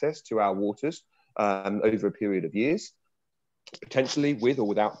tapered access to our waters over a period of years, potentially with or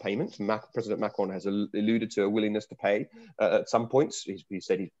without payment. President Macron has alluded to a willingness to pay at some points. He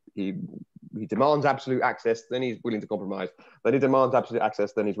said he demands absolute access, then he's willing to compromise. Then he demands absolute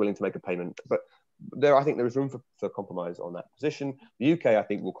access, then he's willing to make a payment. But I think there is room for compromise on that position. The UK, I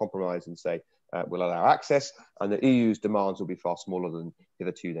think, will compromise and say we'll allow access, and the EU's demands will be far smaller than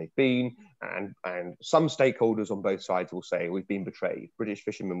hitherto they've been. And some stakeholders on both sides will say we've been betrayed. British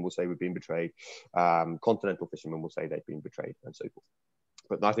fishermen will say we've been betrayed. Continental fishermen will say they've been betrayed, and so forth.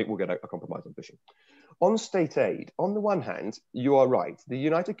 But I think we'll get a compromise on fishing. On state aid, on the one hand, you are right. The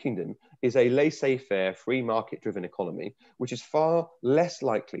United Kingdom is a laissez-faire, free market-driven economy, which is far less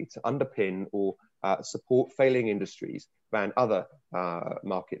likely to underpin or support failing industries than other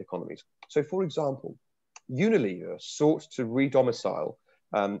market economies. So, for example, Unilever sought to re-domicile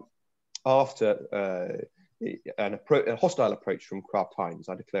after a hostile approach from Kraft Heinz.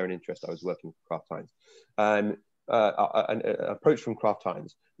 I declare an interest. I was working for Kraft Heinz. An approach from Kraft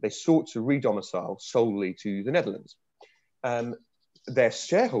Heinz. They sought to re-domicile solely to the Netherlands. Their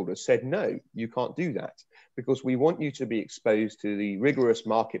shareholders said, no, you can't do that, because we want you to be exposed to the rigorous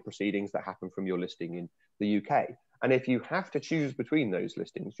market proceedings that happen from your listing in the UK. And if you have to choose between those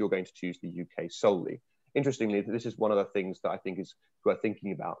listings, you're going to choose the UK solely. Interestingly, this is one of the things that I think is worth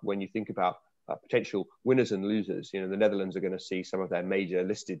thinking about when you think about potential winners and losers. You know, the Netherlands are going to see some of their major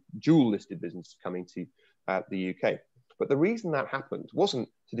dual listed businesses coming to the UK. But the reason that happened wasn't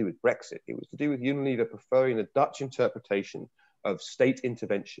to do with Brexit. It was to do with Unilever preferring the Dutch interpretation of state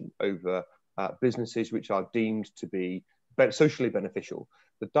intervention over businesses which are deemed to be socially beneficial.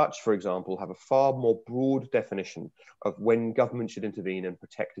 The Dutch, for example, have a far more broad definition of when government should intervene and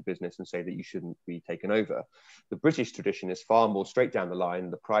protect a business and say that you shouldn't be taken over. The British tradition is far more straight down the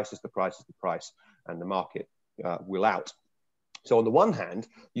line. The price is the price is the price, and the market will out. So on the one hand,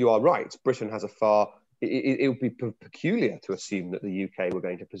 you are right. Britain has it would be peculiar to assume that the UK were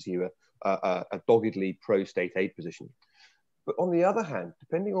going to pursue a doggedly pro-state aid position. But on the other hand,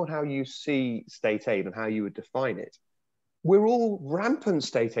 depending on how you see state aid and how you would define it, we're all rampant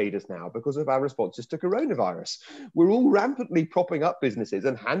state aiders now because of our responses to coronavirus. We're all rampantly propping up businesses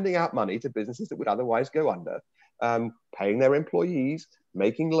and handing out money to businesses that would otherwise go under, paying their employees,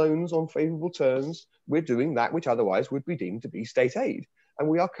 making loans on favorable terms. We're doing that which otherwise would be deemed to be state aid. And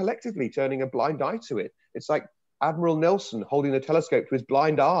we are collectively turning a blind eye to it. It's like Admiral Nelson holding the telescope to his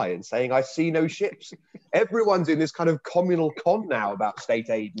blind eye and saying, I see no ships. Everyone's in this kind of communal con now about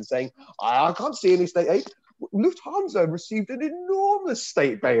state aid and saying, I can't see any state aid. Lufthansa received an enormous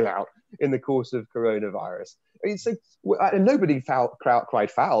state bailout in the course of coronavirus. I mean, so, and nobody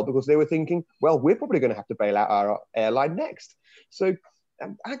cried foul because they were thinking, well, we're probably going to have to bail out our airline next. So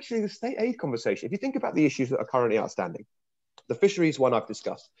actually the state aid conversation, if you think about the issues that are currently outstanding, the fisheries one I've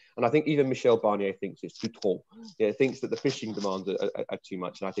discussed, and I think even Michel Barnier thinks it's too tall. He thinks that the fishing demands are too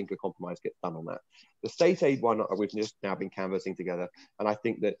much, and I think a compromise gets done on that. The state aid one we've just now been canvassing together, and I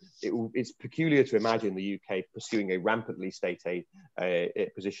think that it's peculiar to imagine the UK pursuing a rampantly state aid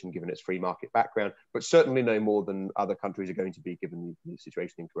position given its free market background, but certainly no more than other countries are going to be given the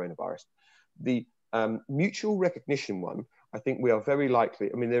situation in coronavirus. The mutual recognition one, I think we are very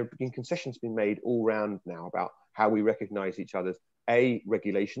likely, I mean, there have been concessions being made all round now about how we recognize each other's A,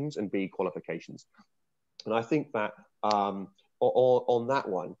 regulations, and B, qualifications. And I think that on that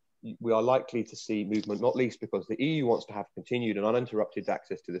one, we are likely to see movement, not least because the EU wants to have continued and uninterrupted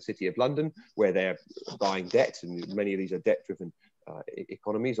access to the City of London, where they're buying debt, and many of these are debt-driven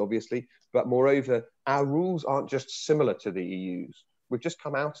economies, obviously. But moreover, our rules aren't just similar to the EU's. We've just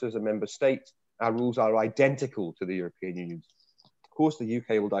come out as a member state. Our rules are identical to the European Union's. Of course, the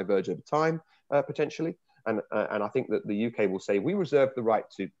UK will diverge over time, potentially. And I think that the UK will say, we reserve the right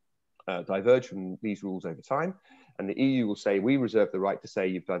to diverge from these rules over time. And the EU will say, we reserve the right to say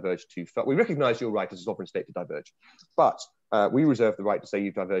you've diverged too far. We recognize your right as a sovereign state to diverge, but we reserve the right to say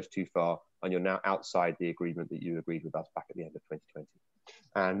you've diverged too far and you're now outside the agreement that you agreed with us back at the end of 2020.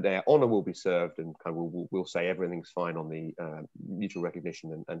 And their honour will be served, and kind of we'll say everything's fine on the mutual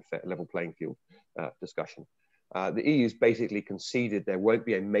recognition and fair, level playing field discussion. The EU's basically conceded there won't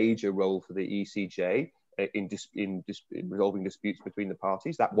be a major role for the ECJ in resolving disputes between the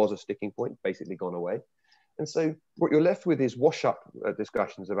parties. That was a sticking point, basically gone away. And so what you're left with is wash-up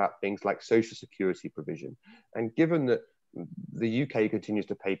discussions about things like social security provision. And given that the UK continues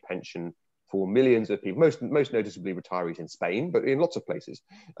to pay pension for millions of people, most noticeably retirees in Spain, but in lots of places,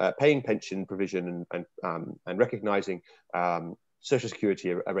 paying pension provision and recognising social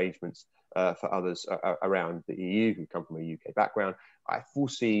security arrangements for others around the EU who come from a UK background, I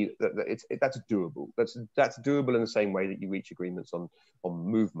foresee that that's doable. That's doable in the same way that you reach agreements on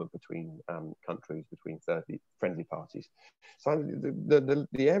movement between countries, between friendly parties. So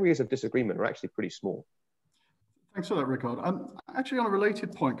the areas of disagreement are actually pretty small. Thanks for that, Rickard. Actually, on a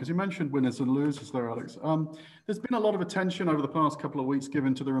related point, because you mentioned winners and losers there, Alex, there's been a lot of attention over the past couple of weeks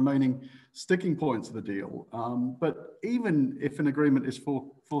given to the remaining sticking points of the deal. But even if an agreement is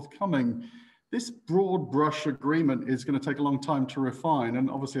forthcoming, this broad brush agreement is going to take a long time to refine. And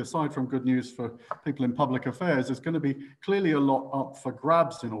obviously, aside from good news for people in public affairs, there's going to be clearly a lot up for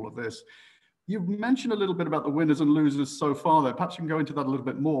grabs in all of this. You've mentioned a little bit about the winners and losers so far there. Perhaps you can go into that a little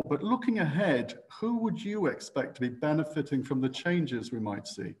bit more. But looking ahead, who would you expect to be benefiting from the changes we might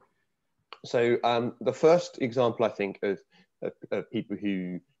see? So the first example, I think, of people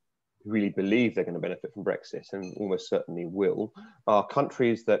who really believe they're going to benefit from Brexit, and almost certainly will, are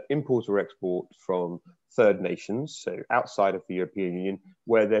countries that import or export from third nations, so outside of the European Union,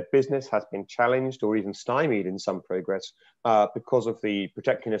 where their business has been challenged or even stymied in some progress because of the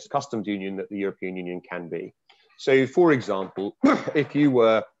protectionist customs union that the European Union can be. So, for example, if you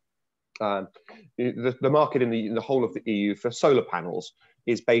were the market in the whole of the EU for solar panels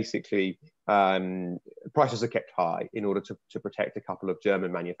is basically prices are kept high in order to protect a couple of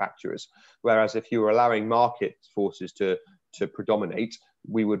German manufacturers. Whereas if you were allowing market forces to predominate,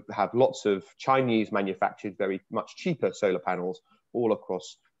 we would have lots of Chinese manufactured, very much cheaper solar panels all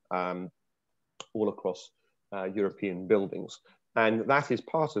across European buildings. And that is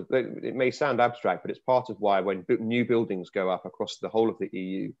part of, it may sound abstract, but it's part of why when new buildings go up across the whole of the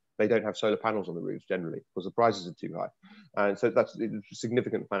EU, they don't have solar panels on the roofs generally because the prices are too high. And so that's a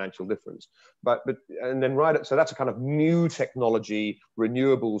significant financial difference. And then so that's a kind of new technology,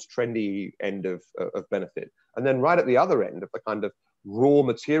 renewables, trendy end of benefit. And then right at the other end of the kind of raw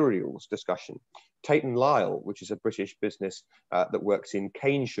materials discussion, Tate & Lyle, which is a British business that works in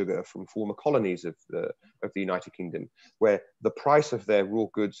cane sugar from former colonies of the United Kingdom, where the price of their raw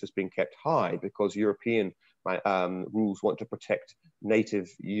goods has been kept high because European rules want to protect native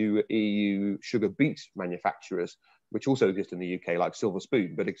EU sugar beet manufacturers, which also exist in the UK, like Silver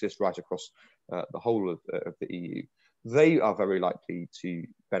Spoon, but exist right across the whole of the EU. They are very likely to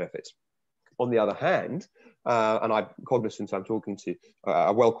benefit. On the other hand, and I'm cognizant I'm talking to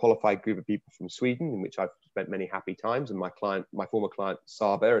a well-qualified group of people from Sweden, in which I've spent many happy times, and my former client,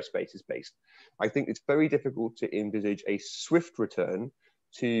 Saab Aerospace, is based. I think it's very difficult to envisage a swift return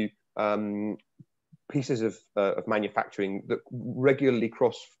to pieces of manufacturing that regularly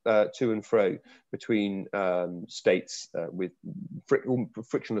cross to and fro between states with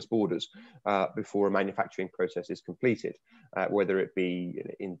frictionless borders before a manufacturing process is completed, whether it be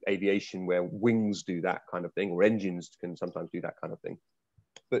in aviation where wings do that kind of thing, or engines can sometimes do that kind of thing.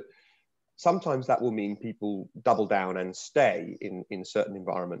 But sometimes that will mean people double down and stay in certain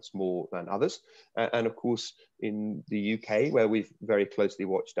environments more than others. And of course, in the UK, where we've very closely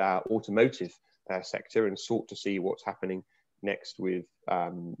watched our automotive sector and sought to see what's happening next with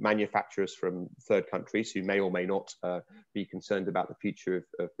manufacturers from third countries who may or may not be concerned about the future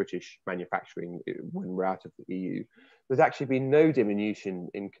of British manufacturing when we're out of the EU. There's actually been no diminution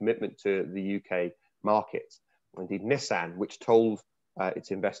in commitment to the UK market. Indeed, Nissan, which told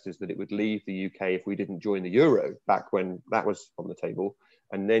its investors that it would leave the UK if we didn't join the euro back when that was on the table,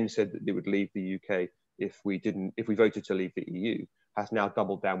 and then said that it would leave the UK if we voted to leave the EU, has now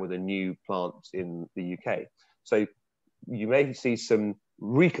doubled down with a new plant in the UK. So you may see some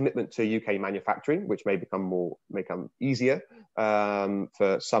recommitment to UK manufacturing, which may become easier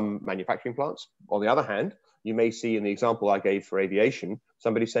for some manufacturing plants. On the other hand, you may see in the example I gave for aviation,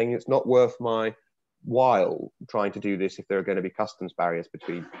 somebody saying it's not worth my while trying to do this if there are going to be customs barriers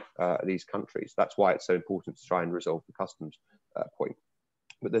between these countries. That's why it's so important to try and resolve the customs point.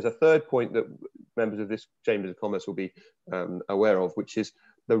 But there's a third point that members of this Chamber of Commerce will be aware of, which is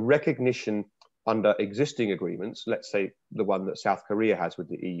the recognition under existing agreements, let's say the one that South Korea has with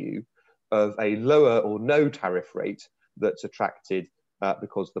the EU, of a lower or no tariff rate that's attracted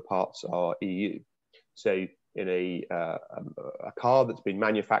because the parts are EU. So in a car that's been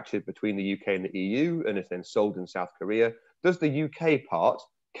manufactured between the UK and the EU and is then sold in South Korea, does the UK part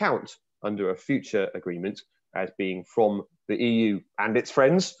count under a future agreement as being from the EU and its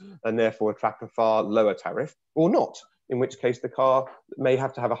friends, and therefore attract a far lower tariff, or not? In which case the car may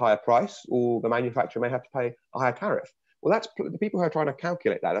have to have a higher price, or the manufacturer may have to pay a higher tariff. Well, that's the people who are trying to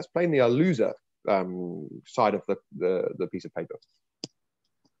calculate that. That's plainly a loser side of the piece of paper.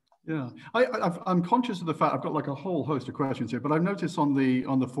 Yeah, I'm conscious of the fact I've got like a whole host of questions here, but I've noticed on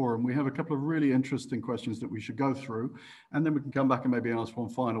the forum we have a couple of really interesting questions that we should go through, and then we can come back and maybe ask one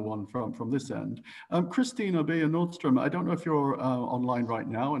final one from this end. Christina B. Nordstrom, I don't know if you're online right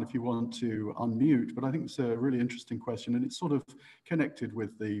now and if you want to unmute, but I think it's a really interesting question and it's sort of connected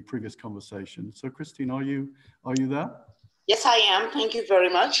with the previous conversation. So, Christine, are you there? Yes, I am. Thank you very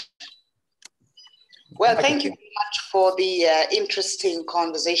much. Well, thank you very much for the interesting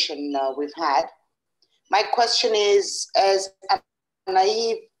conversation we've had. My question is, as a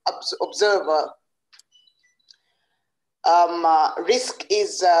naive observer, risk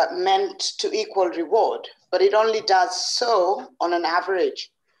is meant to equal reward, but it only does so on an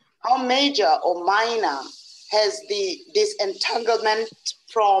average. How major or minor has this entanglement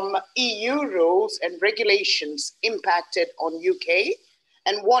from EU rules and regulations impacted on UK?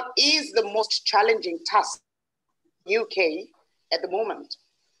 And what is the most challenging task in UK at the moment?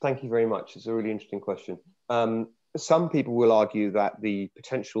 Thank you very much. It's a really interesting question. some people will argue that the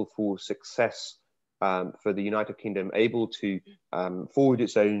potential for success for the United Kingdom able to forward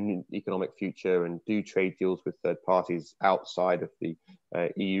its own economic future and do trade deals with third parties outside of the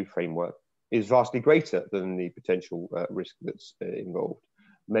EU framework is vastly greater than the potential risk that's involved.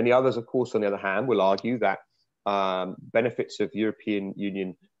 Many others, of course, on the other hand, will argue that benefits of European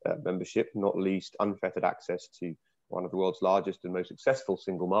Union membership, not least unfettered access to one of the world's largest and most successful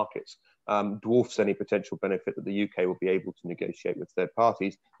single markets, dwarfs any potential benefit that the UK will be able to negotiate with third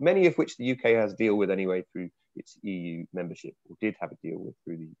parties, many of which the UK has a deal with anyway through its EU membership, or did have a deal with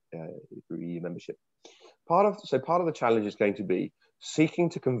through EU membership. Part of the challenge is going to be seeking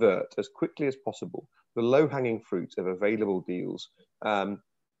to convert as quickly as possible the low-hanging fruit of available deals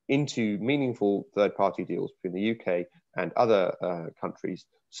into meaningful third-party deals between the UK and other countries,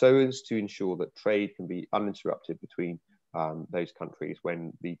 so as to ensure that trade can be uninterrupted between those countries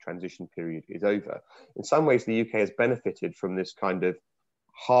when the transition period is over. In some ways, the UK has benefited from this kind of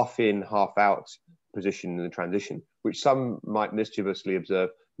half in, half out position in the transition, which some might mischievously observe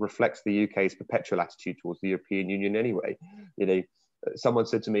reflects the UK's perpetual attitude towards the European Union anyway. You know, someone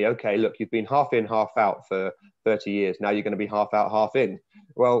said to me, okay, look, you've been half in, half out for 30 years. Now you're going to be half out, half in.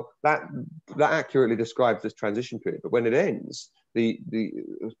 Well, that accurately describes this transition period. But when it ends, the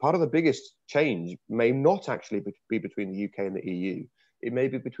part of the biggest change may not actually be between the UK and the EU. It may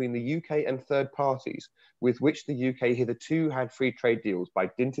be between the UK and third parties with which the UK hitherto had free trade deals by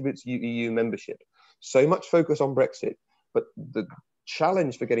dint of its EU membership. So much focus on Brexit, but the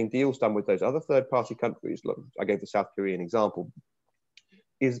challenge for getting deals done with those other third-party countries, look, I gave the South Korean example,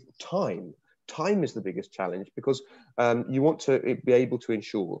 is time. Time is the biggest challenge because you want to be able to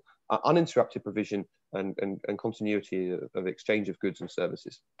ensure uninterrupted provision and continuity of exchange of goods and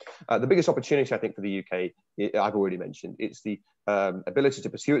services. The biggest opportunity, I think, for the UK, I've already mentioned, it's the ability to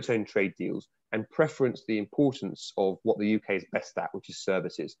pursue its own trade deals and preference the importance of what the UK is best at, which is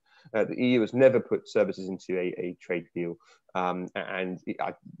services. The EU has never put services into a trade deal,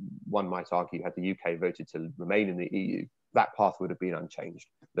 one might argue, had the UK voted to remain in the EU, that path would have been unchanged.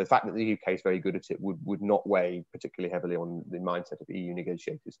 The fact that the UK is very good at it would not weigh particularly heavily on the mindset of EU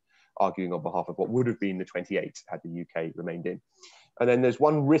negotiators, arguing on behalf of what would have been the 28 had the UK remained in. And then there's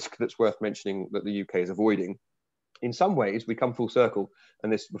one risk that's worth mentioning that the UK is avoiding. In some ways, we come full circle,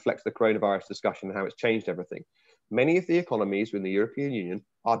 and this reflects the coronavirus discussion and how it's changed everything. Many of the economies within the European Union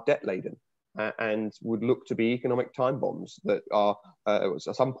are debt-laden and would look to be economic time bombs that are, at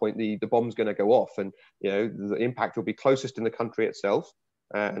some point, the bomb's going to go off, and the impact will be closest in the country itself,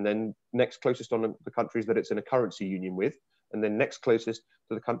 and then next closest on the countries that it's in a currency union with, and then next closest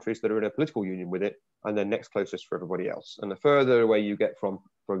to the countries that are in a political union with it, and then next closest for everybody else. And the further away you get from,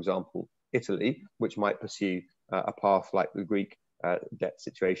 for example, Italy, which might pursue a path like the Greek debt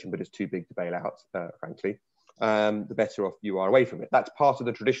situation, but is too big to bail out, frankly, the better off you are away from it. That's part of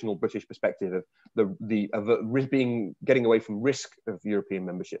the traditional British perspective of getting away from risk of European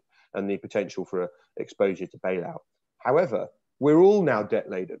membership and the potential for exposure to bailout. However, we're all now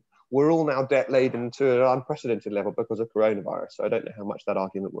debt-laden. We're all now debt-laden to an unprecedented level because of coronavirus. So I don't know how much that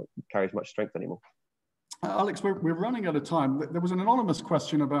argument carries much strength anymore. Alex, we're running out of time. There was an anonymous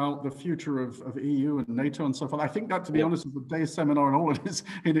question about the future of EU and NATO and so forth. I think that, to be honest, is a day's seminar and all of this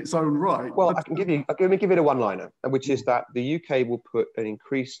in its own right. Well, let me give it a one-liner, which is that the UK will put an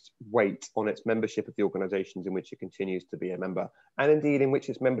increased weight on its membership of the organisations in which it continues to be a member, and indeed in which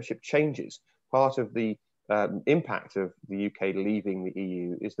its membership changes. Part of the impact of the UK leaving the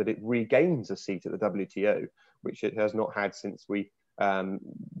EU is that it regains a seat at the WTO, which it has not had since we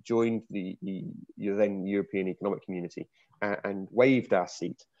joined the then European Economic Community and waived our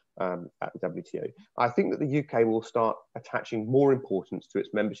seat at the WTO. I think that the UK will start attaching more importance to its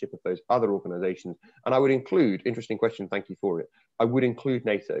membership of those other organisations. And I would include, interesting question, thank you for it, I would include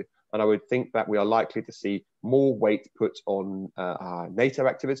NATO. And I would think that we are likely to see more weight put on our NATO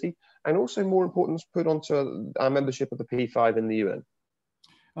activity and also more importance put onto our membership of the P5 in the UN.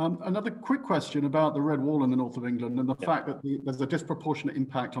 Another quick question about the Red Wall in the north of England and the fact that there's a disproportionate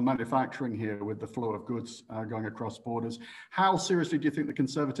impact on manufacturing here with the flow of goods going across borders. How seriously do you think the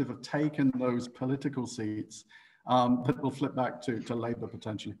Conservatives have taken those political seats that will flip back to Labour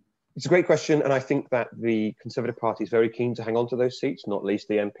potentially? It's a great question, and I think that the Conservative Party is very keen to hang on to those seats, not least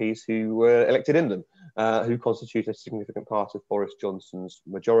the MPs who were elected in them, who constitute a significant part of Boris Johnson's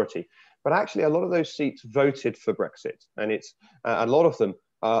majority. But actually, a lot of those seats voted for Brexit, and it's a lot of them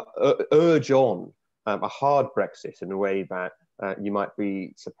urge on a hard Brexit in a way that you might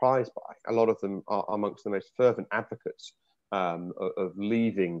be surprised by. A lot of them are amongst the most fervent advocates of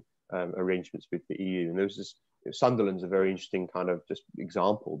leaving arrangements with the EU. And there was this, Sunderland's a very interesting kind of just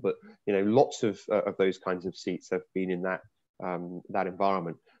example, but lots of those kinds of seats have been in that that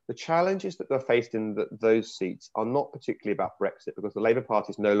environment. The challenges that are faced in those seats are not particularly about Brexit, because the Labour Party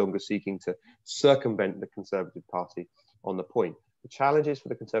is no longer seeking to circumvent the Conservative Party on the point. The challenges for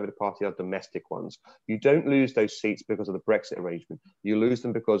the Conservative Party are domestic ones. You don't lose those seats because of the Brexit arrangement. You lose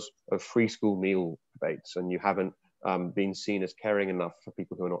them because of free school meal debates, and you haven't been seen as caring enough for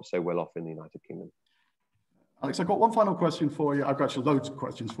people who are not so well off in the United Kingdom. Alex, I've got one final question for you. I've got actually loads of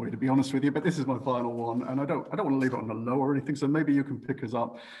questions for you, to be honest with you, but this is my final one, and I don't want to leave it on the low or anything, so maybe you can pick us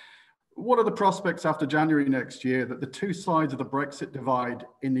up. What are the prospects after January next year that the two sides of the Brexit divide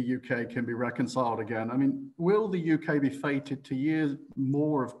in the UK can be reconciled again? I mean, will the UK be fated to years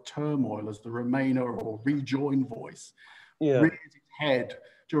more of turmoil as the Remainer or rejoin voice rears its head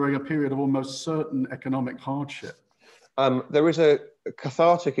during a period of almost certain economic hardship? There is a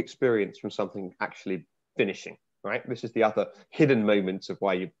cathartic experience from something actually finishing, right? This is the other hidden moments of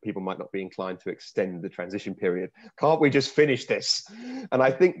why people might not be inclined to extend the transition period. Can't we just finish this? And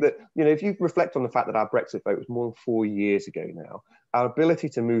I think that, if you reflect on the fact that our Brexit vote was more than 4 years ago now, our ability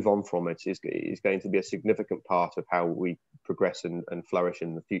to move on from it is going to be a significant part of how we progress and flourish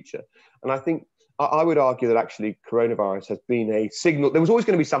in the future. And I think I would argue that actually coronavirus has been a signal. There was always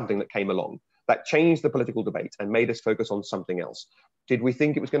going to be something that came along that changed the political debate and made us focus on something else. Did we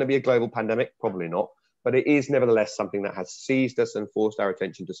think it was going to be a global pandemic? Probably not. But it is nevertheless something that has seized us and forced our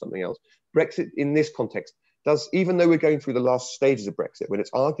attention to something else. Brexit in this context does, even though we're going through the last stages of Brexit, when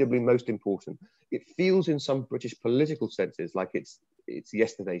it's arguably most important, it feels in some British political senses like it's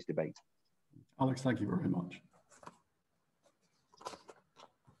yesterday's debate. Alex, thank you very much.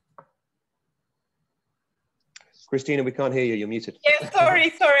 Christina, we can't hear you, you're muted. Yeah,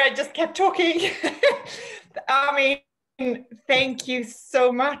 sorry, I just kept talking. I mean, thank you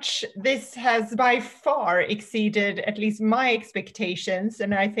so much. This has by far exceeded at least my expectations,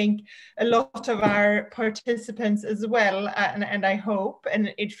 and I think a lot of our participants as well. And I hope,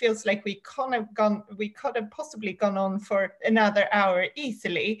 and it feels like we could have possibly gone on for another hour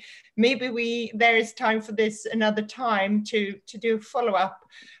easily. Maybe there is time for this another time to do a follow-up.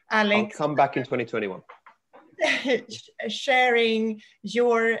 Alex, I'll come back in 2021. Sharing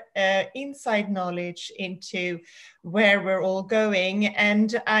your inside knowledge into where we're all going.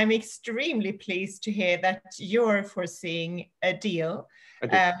 And I'm extremely pleased to hear that you're foreseeing a deal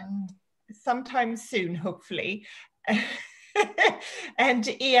sometime soon, hopefully.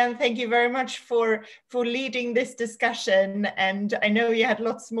 And Ian, thank you very much for leading this discussion. And I know you had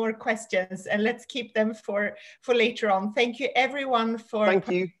lots more questions, and let's keep them for later on. Thank you everyone for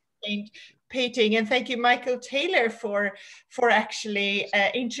participating, and thank you Michael Taylor for actually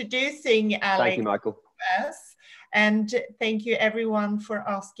introducing Alex. Thank you, Michael. And thank you everyone for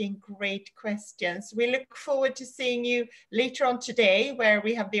asking great questions. We look forward to seeing you later on today, where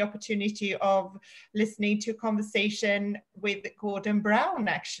we have the opportunity of listening to a conversation with Gordon Brown,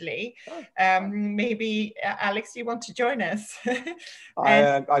 actually. Maybe, Alex, you want to join us?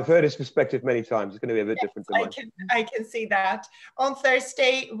 I've heard his perspective many times. It's going to be a bit different than mine. I can see that. On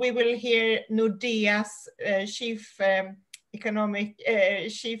Thursday, we will hear Nordea's chief economist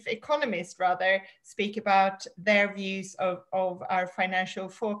speak about their views of our financial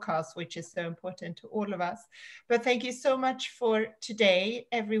forecast, which is so important to all of us. But thank you so much for today,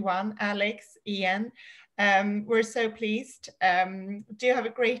 everyone. Alex, Ian, we're so pleased. Do have a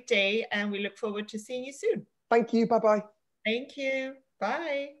great day, and we look forward to seeing you soon. Thank you. Bye-bye. Thank you.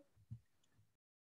 Bye.